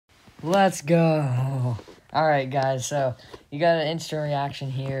Let's go. All right, guys. So you got an instant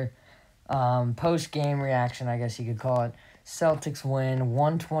reaction here. Post-game reaction, I guess you could call it. Celtics win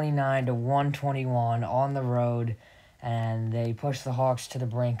 129 to 121 on the road, and they push the Hawks to the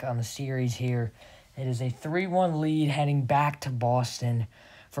brink on the series here. It is a 3-1 lead heading back to Boston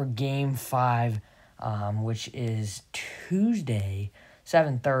for Game 5, which is Tuesday,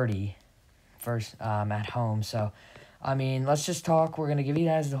 7:30, first at home. So, I mean, let's just talk. We're going to give you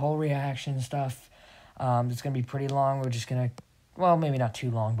guys the whole reaction and stuff. It's going to be pretty long. We're just going to, well, maybe not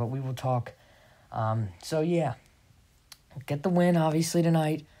too long, but we will talk. So, yeah, get the win, obviously,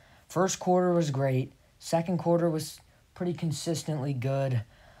 tonight. First quarter was great. Second quarter was pretty consistently good.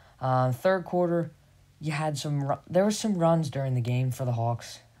 Third quarter, you had there was some runs during the game for the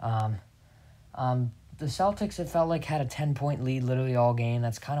Hawks. The Celtics, it felt like, had a 10-point lead literally all game.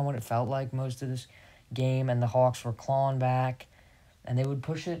 That's kind of what it felt like most of this game, and the Hawks were clawing back, and they would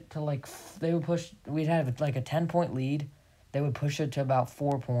push it to we'd have like a 10-point lead. They would push it to about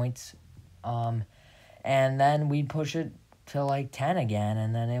 4 points, and then we'd push it to like 10 again,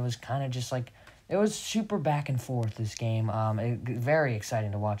 and then it was kind of just like, it was super back and forth, this game. Very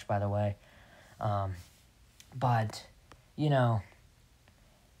exciting to watch, by the way. But, you know,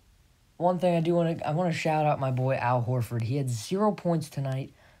 one thing I want to shout out my boy Al Horford. He had 0 points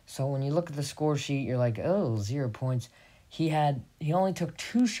tonight. So when you look at the score sheet, you're like, oh, 0 points. He only took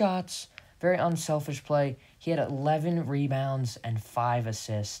 2 shots, very unselfish play. He had 11 rebounds and 5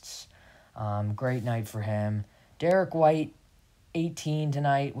 assists. Great night for him. Derek White, 18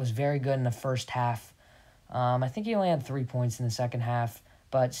 tonight, was very good in the first half. I think he only had 3 points in the second half,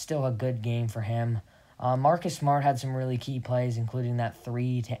 but still a good game for him. Marcus Smart had some really key plays, including that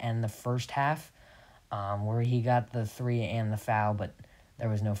 3 to end the first half, where he got the 3 and the foul, but there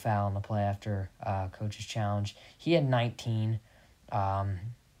was no foul on the play after coach's challenge. He had 19.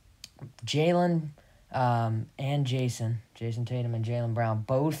 Jalen and Jason Tatum and Jaylen Brown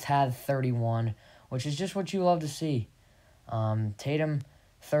both had 31, which is just what you love to see. Tatum,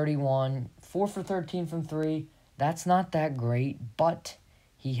 31, 4 for 13 from 3. That's not that great, but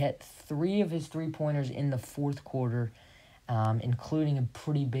he hit 3 of his three-pointers in the fourth quarter, including a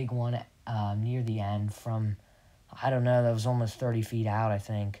pretty big one near the end from, I don't know, that was almost 30 feet out, I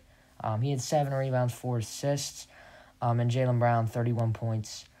think. He had 7 rebounds, 4 assists, and Jaylen Brown, 31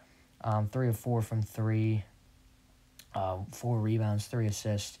 points, 3 of 4 from 3, 4 rebounds, 3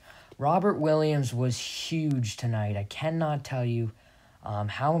 assists. Robert Williams was huge tonight. I cannot tell you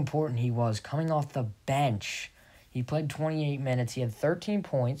how important he was coming off the bench. He played 28 minutes. He had 13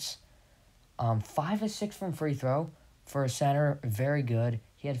 points, 5 of 6 from free throw for a center, very good.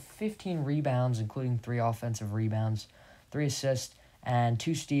 He had 15 rebounds, including 3 offensive rebounds, 3 assists, and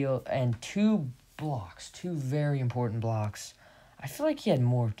 2 steals, and 2 blocks, 2 very important blocks. I feel like he had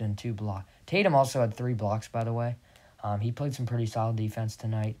more than 2 blocks. Tatum also had 3 blocks, by the way. He played some pretty solid defense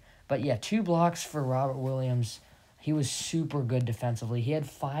tonight. But yeah, 2 blocks for Robert Williams. He was super good defensively. He had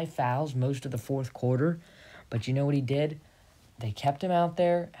 5 fouls most of the fourth quarter. But you know what he did? They kept him out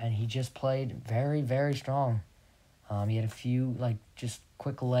there, and he just played very, very strong. He had a few, just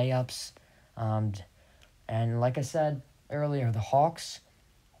quick layups. And like I said earlier, the Hawks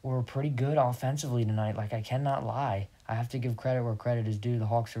were pretty good offensively tonight. I cannot lie. I have to give credit where credit is due. The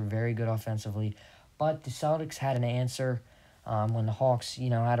Hawks are very good offensively. But the Celtics had an answer. When the Hawks,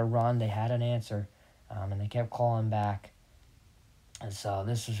 had a run, they had an answer. And they kept calling back. And so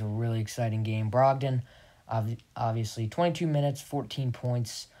this was a really exciting game. Brogdon, obviously, 22 minutes, 14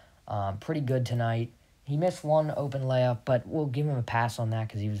 points. Pretty good tonight. He missed 1 open layup, but we'll give him a pass on that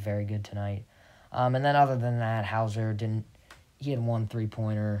because he was very good tonight. And then other than that, Hauser he had 1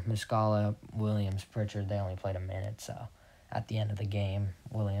 3-pointer. Muscala, Williams, Pritchard, they only played a minute. So at the end of the game,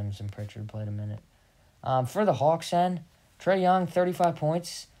 Williams and Pritchard played a minute. For the Hawks end, Trae Young, 35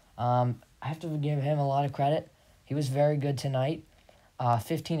 points. I have to give him a lot of credit. He was very good tonight.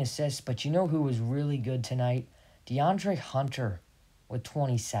 15 assists, but you know who was really good tonight? DeAndre Hunter with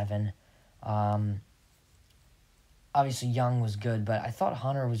 27. Obviously, Young was good, but I thought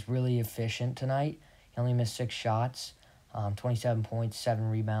Hunter was really efficient tonight. He only missed 6 shots, 27 points, 7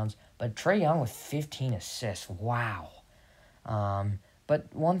 rebounds. But Trae Young with 15 assists. Wow.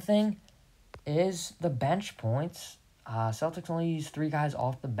 But one thing is the bench points. Celtics only used 3 guys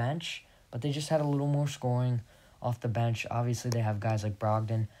off the bench, but they just had a little more scoring off the bench. Obviously, they have guys like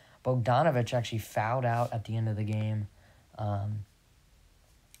Brogdon. Bogdanovich actually fouled out at the end of the game.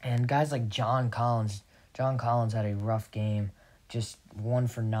 And guys like John Collins. John Collins had a rough game, just 1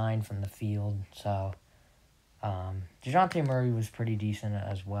 for 9 from the field. So, DeJounte Murray was pretty decent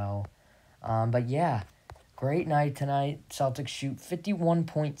as well. But yeah, Great night tonight. Celtics shoot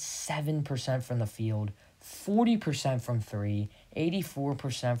 51.7% from the field, 40% from three,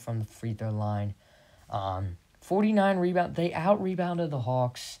 84% from the free throw line. 49 rebounds. They out-rebounded the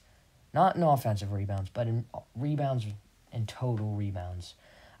Hawks, not in offensive rebounds, but in rebounds and total rebounds.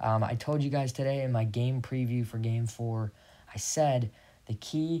 I told you guys today in my game preview for Game 4, I said the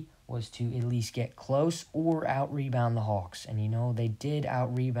key was to at least get close or out-rebound the Hawks. And, they did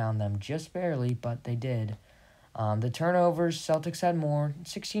out-rebound them just barely, but they did. The turnovers, Celtics had more.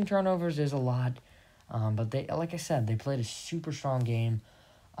 16 turnovers is a lot. But they, like I said, they played a super strong game.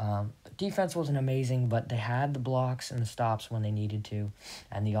 Defense wasn't amazing, but they had the blocks and the stops when they needed to.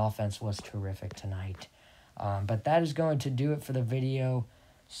 And the offense was terrific tonight. But that is going to do it for the video.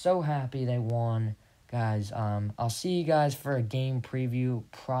 So happy they won. Guys, I'll see you guys for a game preview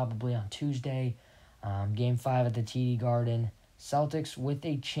probably on Tuesday. Game 5 at the TD Garden. Celtics with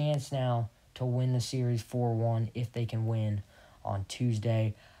a chance now to win the series 4-1 if they can win on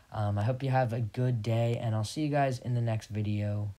Tuesday. I hope you have a good day, and I'll see you guys in the next video.